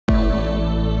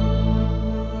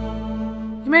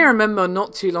You may remember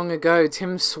not too long ago,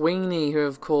 Tim Sweeney, who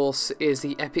of course is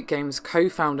the Epic Games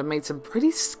co-founder, made some pretty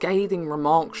scathing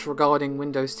remarks regarding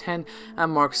Windows 10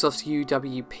 and Microsoft's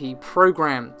UWP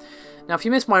program. Now, if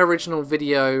you missed my original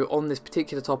video on this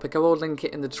particular topic, I will link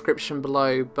it in the description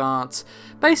below, but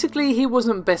basically he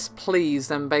wasn't best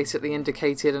pleased and basically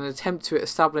indicated an attempt to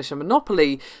establish a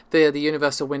monopoly via the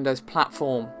Universal Windows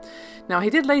platform. Now, he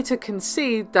did later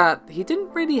concede that he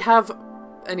didn't really have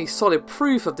any solid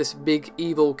proof of this big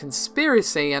evil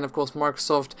conspiracy, and of course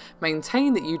Microsoft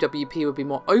maintained that UWP would be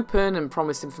more open and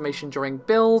promised information during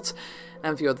build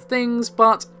and a few other things,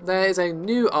 but there is a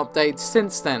new update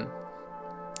since then.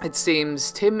 It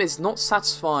seems Tim is not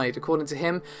satisfied. According to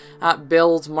him, at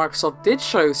build, Microsoft did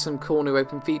show some cool new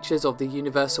open features of the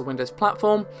Universal Windows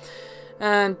platform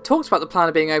and talked about the plan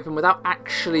of being open without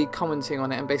actually commenting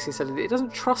on it, and basically said that it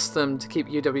doesn't trust them to keep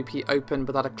UWP open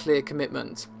without a clear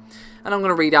commitment. And I'm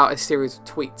going to read out a series of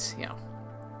tweets here.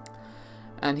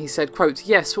 And he said, quote,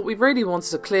 "Yes, what we really want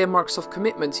is a clear Microsoft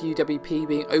commitment to UWP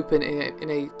being open in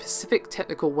a specific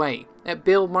technical way. At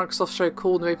build, Microsoft showed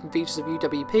cool new open features of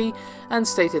UWP and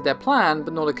stated their plan,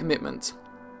 but not a commitment."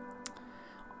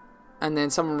 And then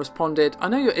someone responded, "I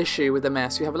know your issue with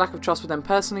MS. You have a lack of trust with them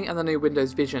personally and the new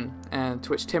Windows vision." And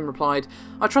to which Tim replied,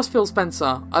 "I trust Phil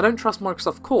Spencer. I don't trust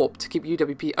Microsoft Corp to keep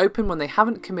UWP open when they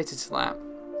haven't committed to that."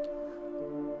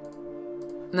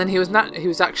 And then he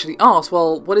was actually asked,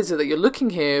 well, what is it that you're looking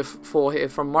for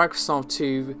from Microsoft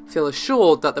to feel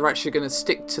assured that they're actually going to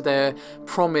stick to their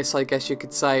promise, I guess you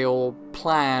could say, or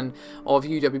plan of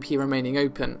UWP remaining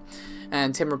open?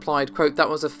 And Tim replied, quote, "That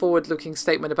was a forward-looking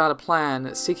statement about a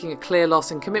plan, seeking a clear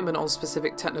lasting commitment on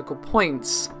specific technical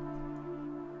points."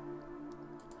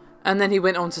 And then he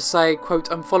went on to say,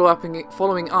 quote, "I'm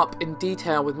following up in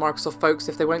detail with Microsoft folks.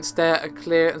 If they won't stare at a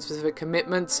clear and specific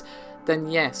commitment,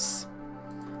 then yes."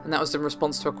 And that was in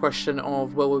response to a question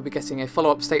of, will we be getting a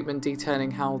follow-up statement detailing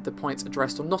how the points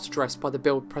addressed or not addressed by the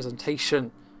build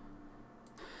presentation.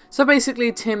 So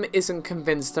basically, Tim isn't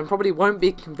convinced and probably won't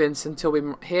be convinced until we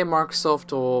hear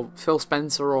Microsoft or Phil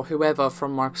Spencer or whoever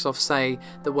from Microsoft say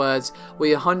the words,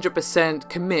 "We 100%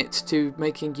 commit to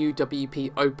making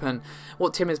UWP open."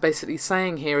 What Tim is basically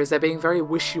saying here is they're being very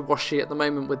wishy-washy at the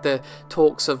moment with the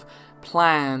talks of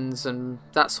plans and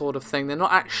that sort of thing. They're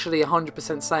not actually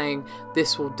 100% saying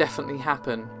this will definitely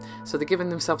happen. So they're giving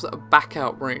themselves a back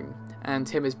out room. And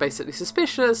Tim is basically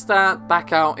suspicious that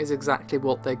back out is exactly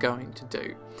what they're going to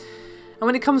do. And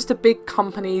when it comes to big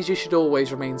companies, you should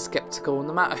always remain skeptical,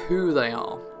 no matter who they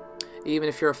are. Even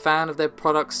if you're a fan of their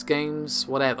products, games,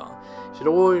 whatever. You should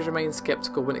always remain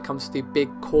skeptical when it comes to the big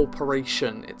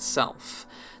corporation itself.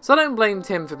 So I don't blame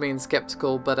Tim for being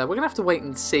skeptical, but we're going to have to wait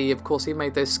and see. Of course, he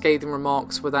made those scathing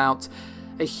remarks without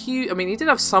a huge... I mean, he did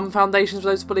have some foundations for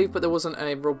those to believe, but there wasn't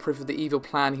a real proof of the evil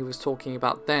plan he was talking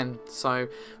about then. So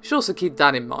we should also keep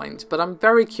that in mind. But I'm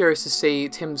very curious to see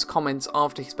Tim's comments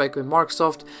after he spoke with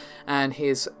Microsoft and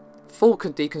his full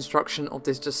deconstruction of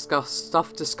this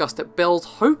stuff discussed at build.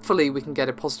 Hopefully we can get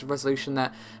a positive resolution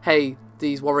that, hey,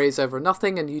 these worries over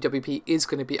nothing and UWP is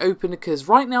going to be open, because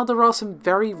right now there are some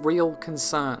very real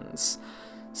concerns.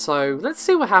 So let's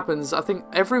see what happens. I think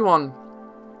everyone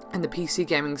in the PC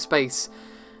gaming space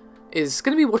is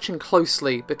going to be watching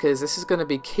closely, because this is going to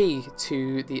be key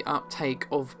to the uptake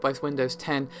of both Windows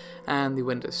 10 and the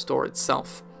Windows Store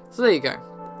itself. So there you go.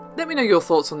 Let me know your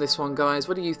thoughts on this one, guys.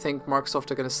 What do you think Microsoft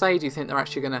are going to say? Do you think they're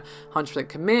actually going to 100%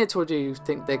 commit, or do you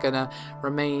think they're going to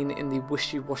remain in the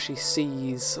wishy-washy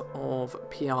seas of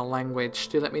PR language?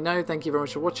 Do let me know. Thank you very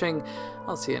much for watching.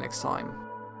 I'll see you next time.